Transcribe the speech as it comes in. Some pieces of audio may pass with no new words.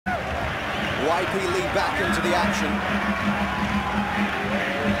YP lead back into the action.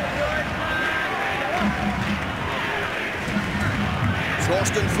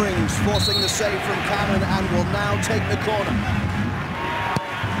 Torsten Frings forcing the save from Cannon and will now take the corner.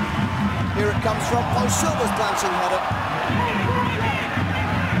 Here it comes from post. Silva's glancing header.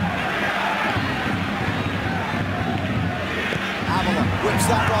 Whips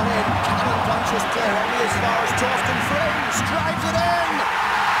that one in. Cannon punches clear only as far as Torsten Frings drives it in.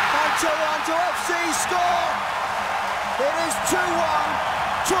 And Toronto FC score. It is 2-1.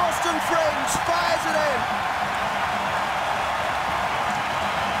 Torsten Frings fires it in.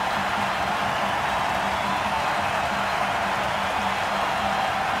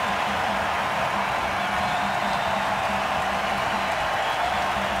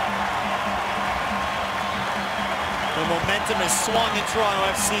 The momentum has swung in Toronto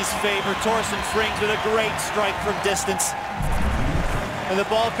FC's favor. Torsten Frings with a great strike from distance. And the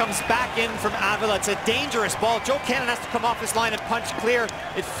ball comes back in from Avila. It's a dangerous ball. Joe Cannon has to come off his line and punch clear.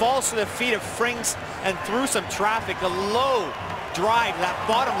 It falls to the feet of Frings and through some traffic. A low drive, that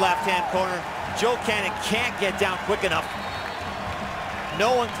bottom left-hand corner. Joe Cannon can't get down quick enough.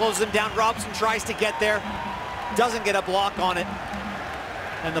 No one closes him down. Robson tries to get there. Doesn't get a block on it.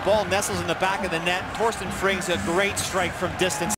 And the ball nestles in the back of the net. Torsten Frings, a great strike from distance.